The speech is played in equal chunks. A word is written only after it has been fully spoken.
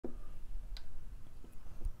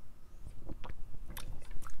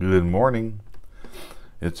Good morning.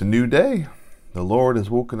 It's a new day. The Lord has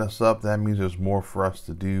woken us up. That means there's more for us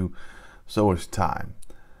to do. So it's time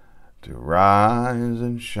to rise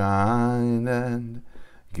and shine and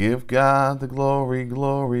give God the glory,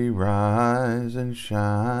 glory. Rise and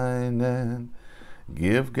shine and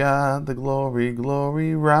give God the glory,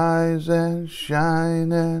 glory. Rise and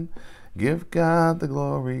shine and give God the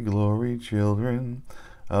glory, glory. Children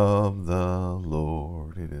of the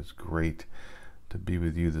Lord. It is great to be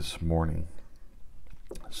with you this morning.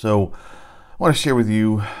 So I want to share with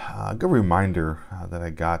you a good reminder that I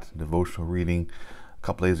got in devotional reading a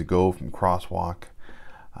couple days ago from Crosswalk.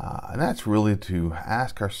 And that's really to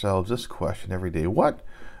ask ourselves this question every day: what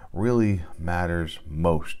really matters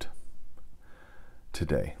most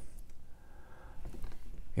today?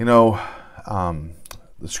 You know,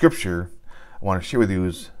 the scripture I want to share with you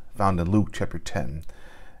is found in Luke chapter 10.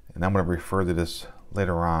 And I'm going to refer to this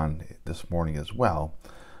later on this morning as well.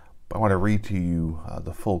 But I want to read to you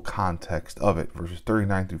the full context of it, verses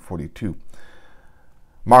 39 through 42.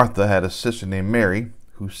 Martha had a sister named Mary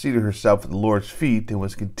who seated herself at the Lord's feet and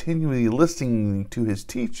was continually listening to his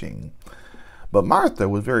teaching. But Martha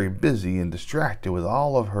was very busy and distracted with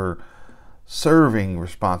all of her serving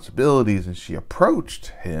responsibilities, and she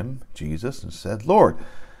approached him, Jesus, and said, "Lord,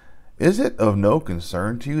 is it of no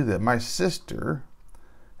concern to you that my sister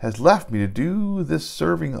has left me to do this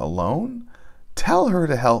serving alone? Tell her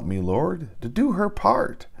to help me, Lord, to do her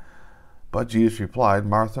part." But Jesus replied,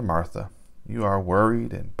 "Martha, Martha, you are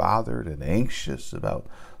worried and bothered and anxious about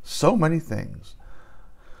so many things.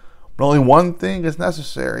 But only one thing is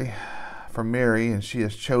necessary for Mary, and she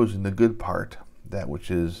has chosen the good part, that which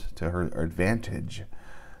is to her advantage,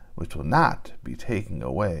 which will not be taken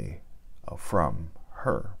away from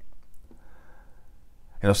her."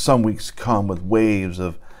 You know, some weeks come with waves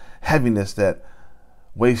of heaviness that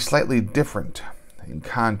weigh slightly different in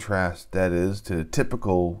contrast, that is, to the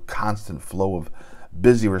typical constant flow of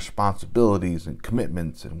busy responsibilities and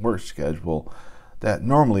commitments and work schedule that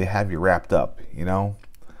normally have you wrapped up, you know.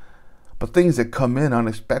 But things that come in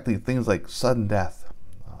unexpectedly, things like sudden death,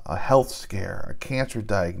 a health scare, a cancer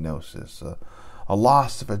diagnosis, a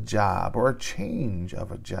loss of a job, or a change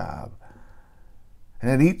of a job.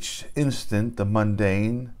 And at each instant, the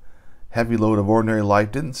mundane, heavy load of ordinary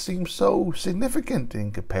life didn't seem so significant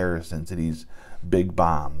in comparison to these big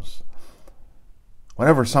bombs.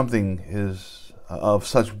 Whenever something is of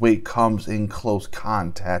such weight comes in close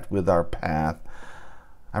contact with our path,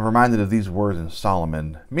 I'm reminded of these words in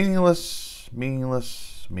Solomon: meaningless,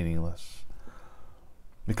 meaningless, meaningless.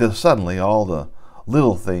 Because suddenly all the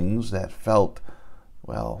little things that felt,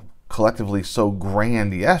 well, collectively so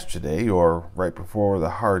grand yesterday or right before the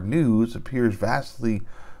hard news appears vastly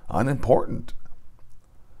unimportant.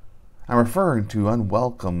 I'm referring to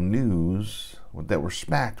unwelcome news that we're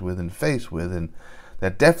smacked with and faced with, and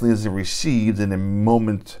that definitely isn't received in a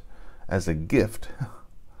moment as a gift.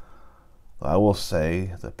 I will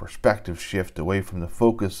say the perspective shift away from the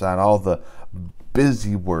focus on all the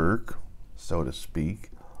busy work, so to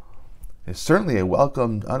speak, is certainly a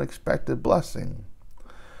welcomed, unexpected blessing.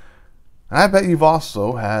 And I bet you've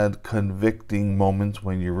also had convicting moments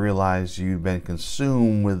when you realize you've been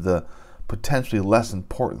consumed with the potentially less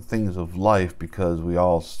important things of life, because we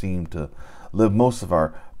all seem to live most of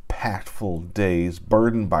our packed full days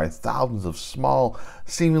burdened by thousands of small,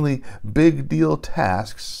 seemingly big deal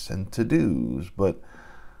tasks and to-dos. But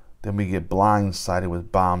then we get blindsided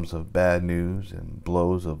with bombs of bad news and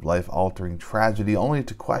blows of life-altering tragedy, only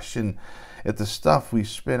to question if the stuff we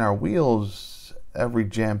spin our wheels every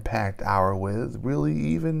jam-packed hour with really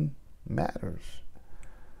even matters.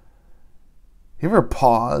 You ever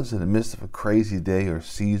pause in the midst of a crazy day or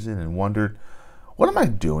season and wondered, what am I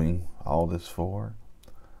doing all this for?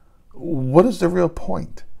 What is the real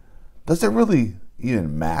point? Does it really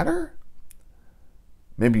even matter?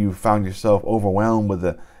 Maybe you found yourself overwhelmed with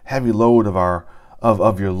the heavy load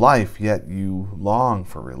of your life, yet you long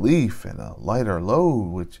for relief and a lighter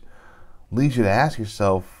load, which leads you to ask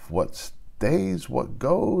yourself, what stays, what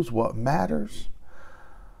goes, what matters?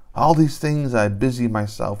 All these things I busy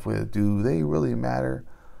myself with, do they really matter?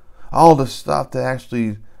 All the stuff that's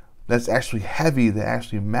actually heavy, that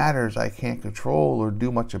actually matters, I can't control or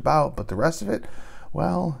do much about, but the rest of it,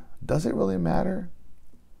 well, does it really matter?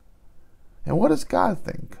 And what does God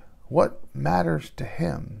think? What matters to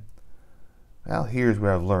him? Well, here's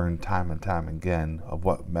where I've learned time and time again of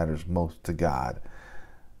what matters most to God.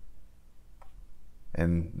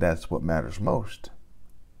 And that's what matters most.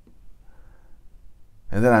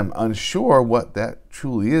 And then I'm unsure what that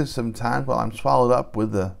truly is sometimes while I'm swallowed up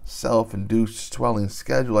with the self-induced swelling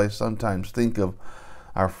schedule. I sometimes think of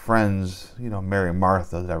our friends, Mary and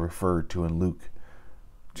Martha that I referred to in Luke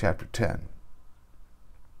chapter 10.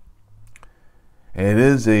 And it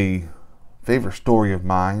is a favorite story of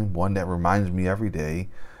mine, one that reminds me every day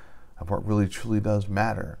of what really truly does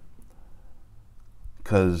matter.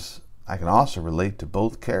 Because I can also relate to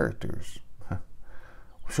both characters.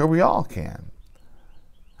 Sure, we all can.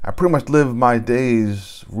 I pretty much live my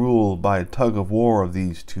days ruled by a tug of war of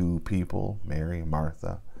these two people, Mary and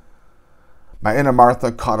Martha. My inner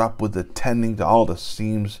Martha caught up with attending to all that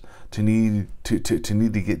seems to need to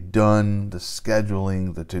get done, the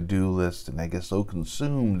scheduling, the to-do list, and I get so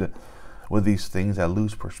consumed with these things I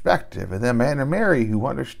lose perspective. And then my inner Mary, who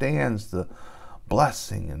understands the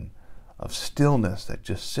blessing and of stillness, that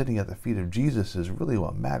just sitting at the feet of Jesus is really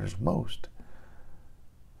what matters most.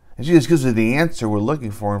 And Jesus gives us the answer we're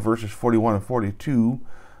looking for in verses 41 and 42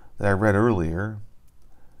 that I read earlier,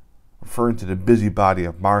 referring to the busybody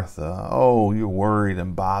of Martha. Oh, you're worried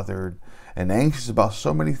and bothered and anxious about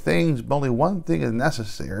so many things, but only one thing is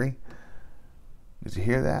necessary. Did you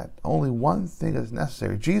hear that? Only one thing is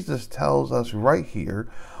necessary. Jesus tells us right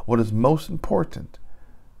here what is most important.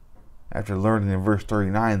 After learning in verse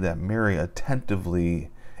 39 that Mary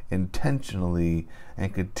attentively, intentionally,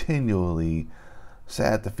 and continually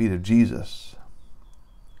sat at the feet of Jesus,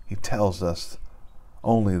 he tells us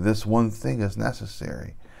only this one thing is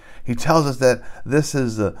necessary. He tells us that this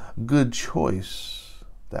is a good choice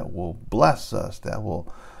that will bless us, that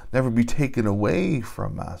will never be taken away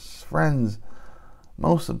from us. Friends,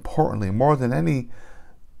 most importantly, more than anything,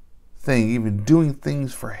 even doing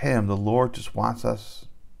things for Him, the Lord just wants us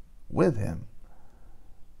with Him.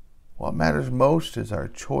 What matters most is our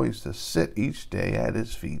choice to sit each day at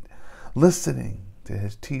His feet, listening to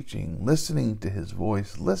His teaching, listening to His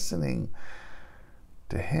voice, listening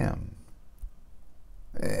to Him.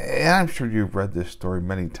 And I'm sure you've read this story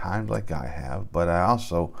many times like I have, but I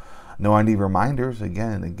also know I need reminders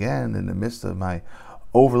again and again in the midst of my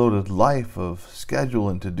overloaded life of schedule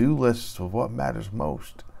and to-do lists of what matters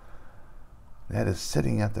most. That is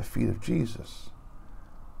sitting at the feet of Jesus.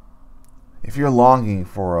 If you're longing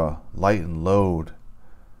for a lightened load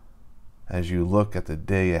as you look at the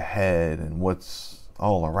day ahead and what's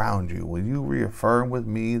all around you, will you reaffirm with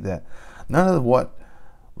me that none of what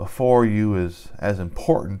before you is as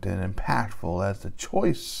important and impactful as the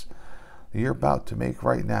choice that you're about to make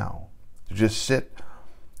right now, to just sit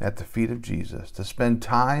at the feet of Jesus, to spend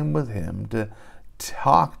time with Him, to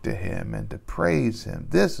talk to Him, and to praise Him?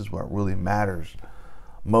 This is what really matters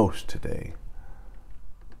most today.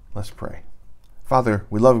 Let's pray. Father,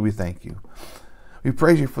 we love you, we thank you. We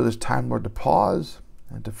praise you for this time, Lord, to pause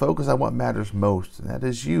and to focus on what matters most, and that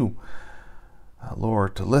is you.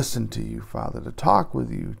 Lord, to listen to you, Father, to talk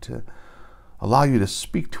with you, to allow you to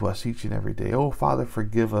speak to us each and every day. Oh, Father,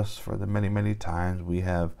 forgive us for the many, many times we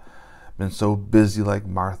have been so busy like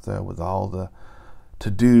Martha with all the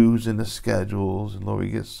to-dos and the schedules. And Lord, we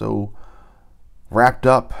get so wrapped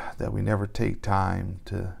up that we never take time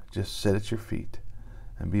to just sit at your feet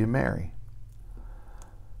and be a Mary.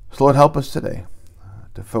 So Lord, help us today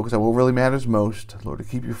to focus on what really matters most. Lord, to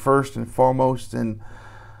keep you first and foremost in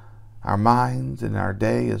our minds and our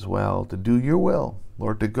day as well, to do your will.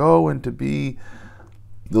 Lord, to go and to be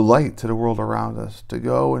the light to the world around us, to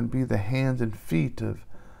go and be the hands and feet of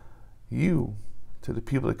you to the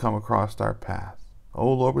people that come across our path.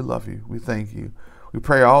 Oh Lord, we love you. We thank you. We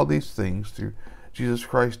pray all these things through Jesus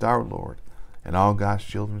Christ our Lord. And all God's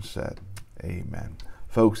children said, amen.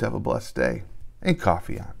 Folks, have a blessed day and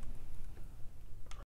coffee on.